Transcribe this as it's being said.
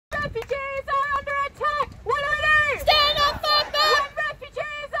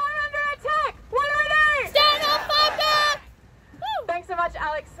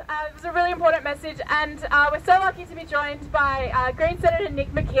and we're so lucky to be joined by Green Senator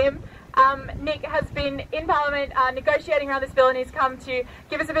Nick McKim. Nick has been in Parliament negotiating around this bill, and he's come to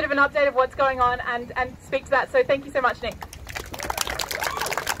give us a bit of an update of what's going on and speak to that. So thank you so much, Nick.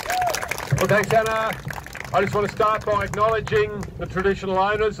 Well, thanks, Anna. I just want to start by acknowledging the traditional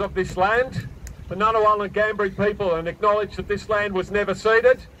owners of this land, the Ngunnawal and Ngambri people, and acknowledge that this land was never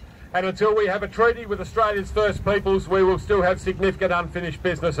ceded. And until we have a treaty with Australia's First Peoples, we will still have significant unfinished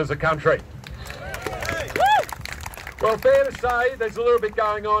business as a country. Well, fair to say there's a little bit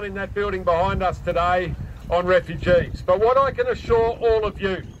going on in that building behind us today on refugees. But what I can assure all of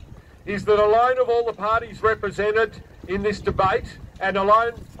you is that alone of all the parties represented in this debate, and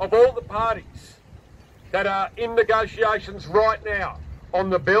alone of all the parties that are in negotiations right now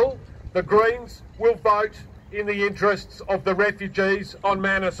on the bill, the Greens will vote in the interests of the refugees on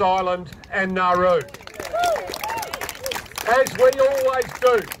Manus Island and Nauru. As we always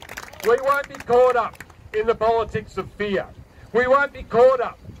do, we won't be caught up in the politics of fear. We won't be caught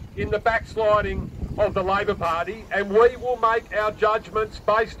up in the backsliding of the Labor Party, and we will make our judgments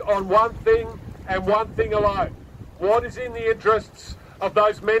based on one thing and one thing alone: what is in the interests of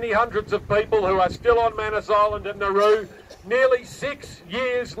those many hundreds of people who are still on Manus Island and Nauru, nearly 6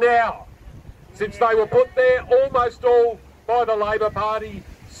 years now since they were put there, almost all by the Labor Party.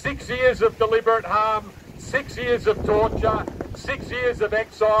 6 years of deliberate harm, 6 years of torture, 6 years of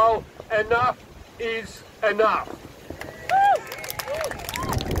exile. Enough is enough.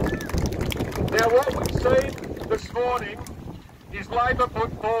 Now, what we've seen this morning is Labor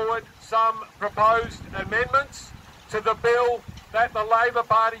put forward some proposed amendments to the bill that the Labor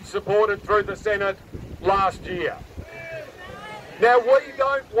Party supported through the Senate last year. Now, we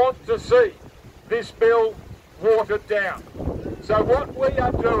don't want to see this bill watered down. So what we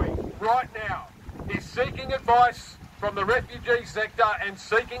are doing right now is seeking advice from the refugee sector and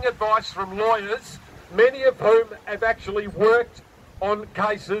seeking advice from lawyers, many of whom have actually worked on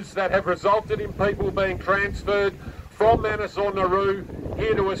cases that have resulted in people being transferred from Manus or Nauru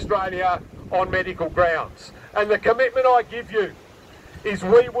here to Australia on medical grounds. And the commitment I give you is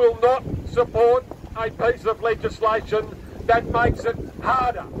we will not support a piece of legislation that makes it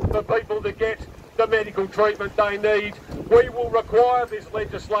harder for people to get the medical treatment they need. We will require this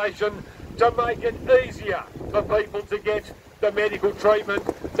legislation to make it easier for people to get the medical treatment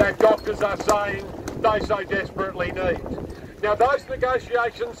that doctors are saying they so desperately need. Now, those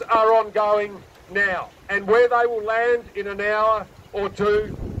negotiations are ongoing now, and where they will land in an hour or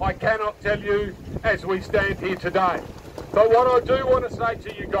two, I cannot tell you as we stand here today. But what I do want to say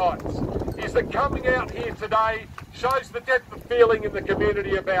to you guys is that coming out here today shows the depth of feeling in the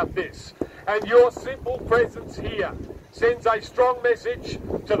community about this. And your simple presence here sends a strong message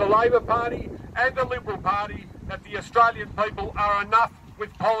to the Labor Party and the Liberal Party that the Australian people are enough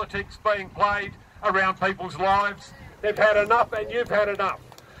with politics being played around people's lives. They've had enough, and you've had enough,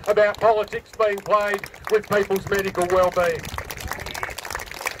 about politics being played with people's medical well-being.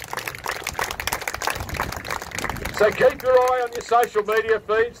 So keep your eye on your social media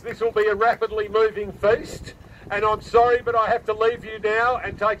feeds. This will be a rapidly moving feast. And I'm sorry, but I have to leave you now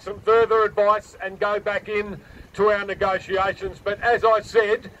and take some further advice and go back in to our negotiations. But as I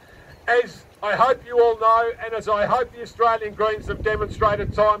said, as I hope you all know, and as I hope the Australian Greens have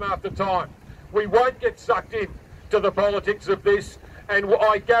demonstrated time after time, we won't get sucked in to the politics of this. And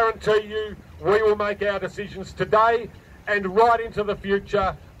I guarantee you we will make our decisions today and right into the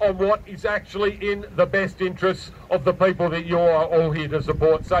future on what is actually in the best interests of the people that you are all here to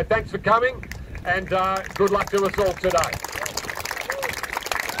support. So thanks for coming, and good luck to us all today.